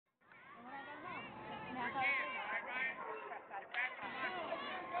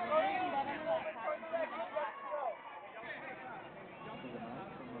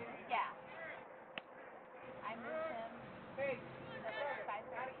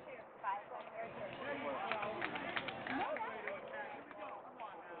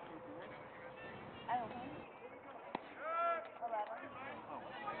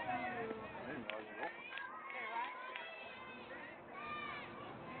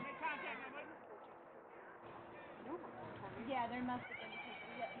Yeah, there must have been because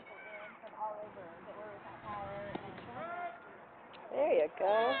we got people in from all over that were without power and. There you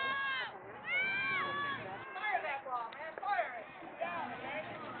go. Fire that ball, man! Fire it! Down, man!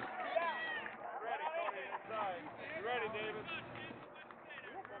 Down! Ready, Tony, inside. You ready, David?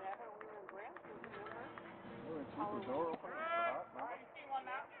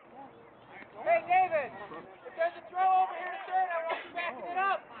 Hey, David! If there's a throw over here to third, I want you backing it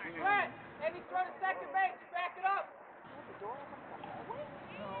up. Brett, maybe throw to second base. Back it up.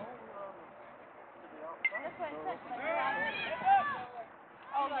 That's what I said.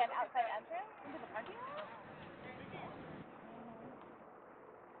 Oh, yeah, an outside entrance into the parking lot?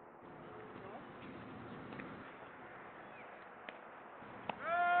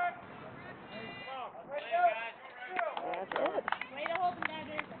 That's it. Way to hold them,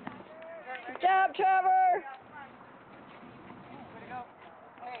 Dodgers. Good job, Trevor. Way to go.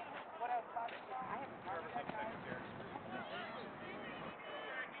 Hey, what else? I have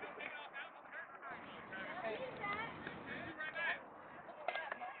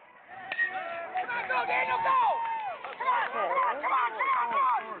Come on, go, Daniel, go! Come on, come on, come on, come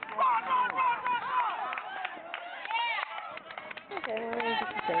on! Okay, we're going to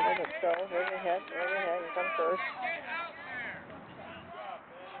just single, but throw right ahead, you come first.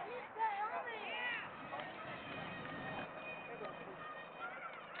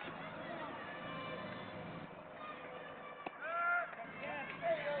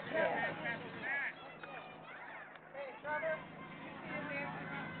 Hey, Trevor, you see him dancing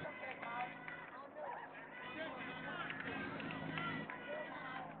around the okay, Mom?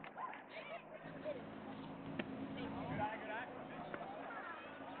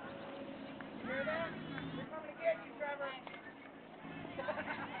 Hear that? They're coming to get you, Trevor.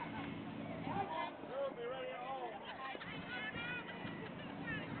 We'll be ready at home.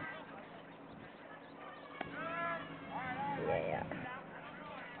 Yeah.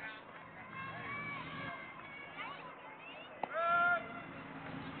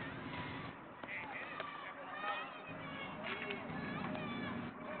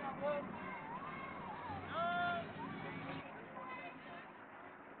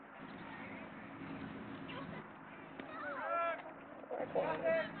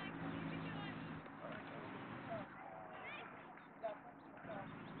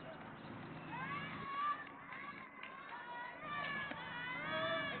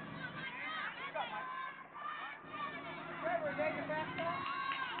 Trevor, take it back up.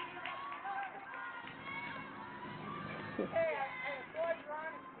 Hey, I applaud your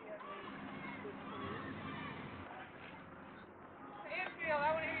honesty. Infield, I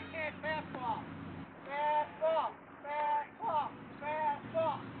want to hear you chant fastball. Fastball. Fastball.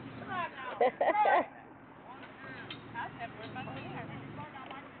 Fastball. Come on now. Right. How's everyone about there?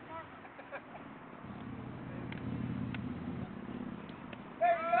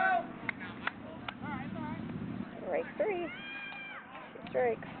 There you go. Strike 3. 2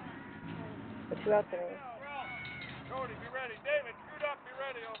 strikes. Put 2 outs in. Cody, be ready. David, scoot up, be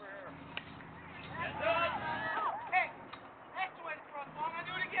ready over here. Hey, that's the way to throw the ball. Now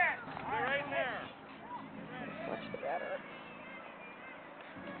do it again. They're right in there. Watch the batter.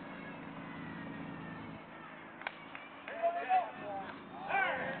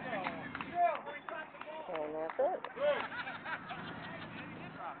 And that's it.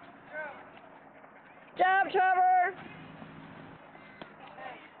 Good job, Trevor.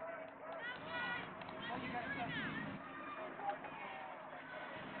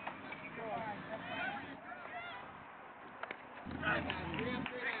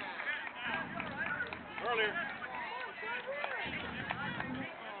 Earlier.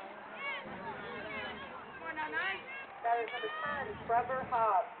 That is number 10, Trevor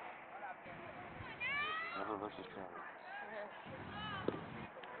Hobbs. Trevor versus Trevor.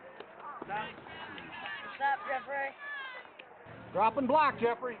 What's up, Jeffrey? Drop and block,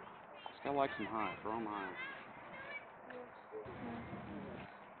 Jeffrey. This guy likes him high. Throw him high.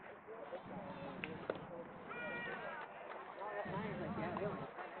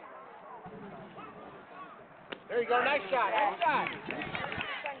 There you go. Nice shot. Nice shot.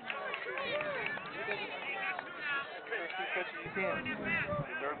 First 2 pitches you can. The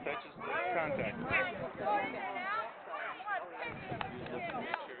third pitch is contact.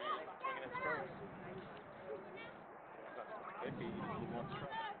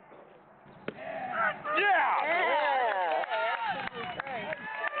 Yeah!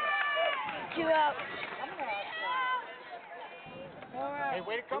 2 out. Hey,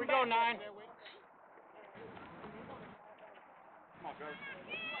 way to come back. Here we go, 9. Come on, George.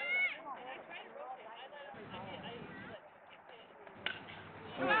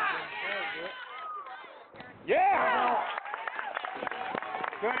 Yeah!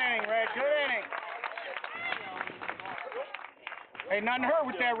 Red. Good inning. Hey, nothing hurt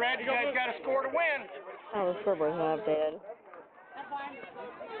with that, Red. You guys got to score to win. Oh, the scoreboard's not updated.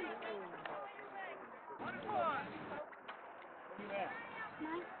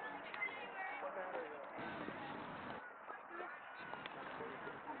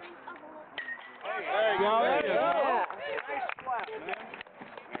 There you go. There you go. Yeah. Nice slap, man.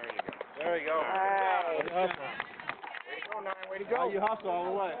 There you go. All right. Way to go, Nine. Way to go. You hustle all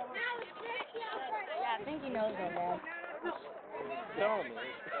the way. Yeah, I think he knows that, Dad. Tell me.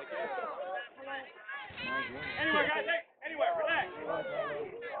 Anyway, guys, hey, anyway, relax.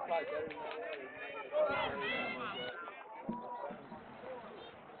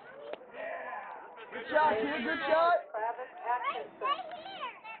 Good shot, kid. Good shot.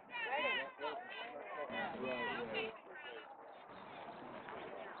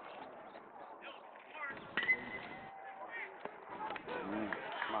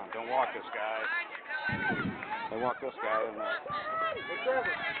 Come on, don't walk this guy. They walk this guy in there.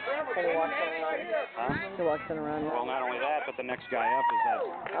 And he walks in and runs. Huh? He walks in and runs. Well, not only that, but the next guy up is that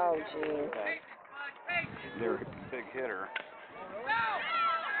Oh, jeez. their big hitter.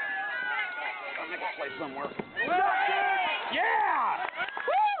 I'll make a play somewhere. Yeah!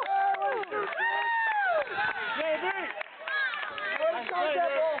 JB! Nice play,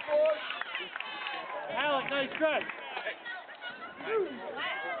 that ball, boy. Alec, nice catch.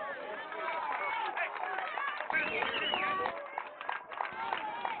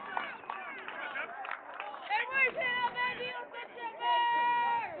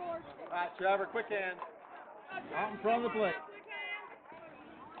 All right, Trevor, quick hand. Out in front of the plate.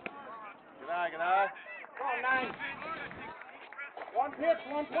 Good eye, good eye. Come on, Nine. One pitch,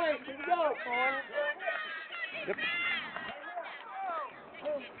 one play. Here we go. Yep.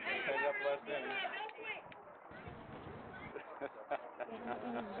 Head up last inning. He's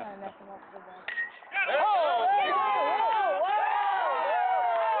trying to mess him up so bad.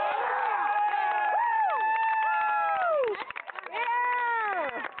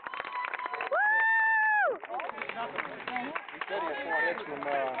 He said he had 4 hits from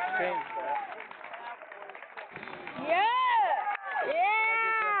Kane.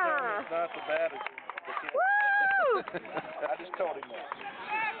 It's not so bad as I just told him that.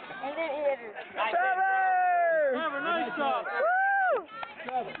 And then he hit her. Trevor, nice shot.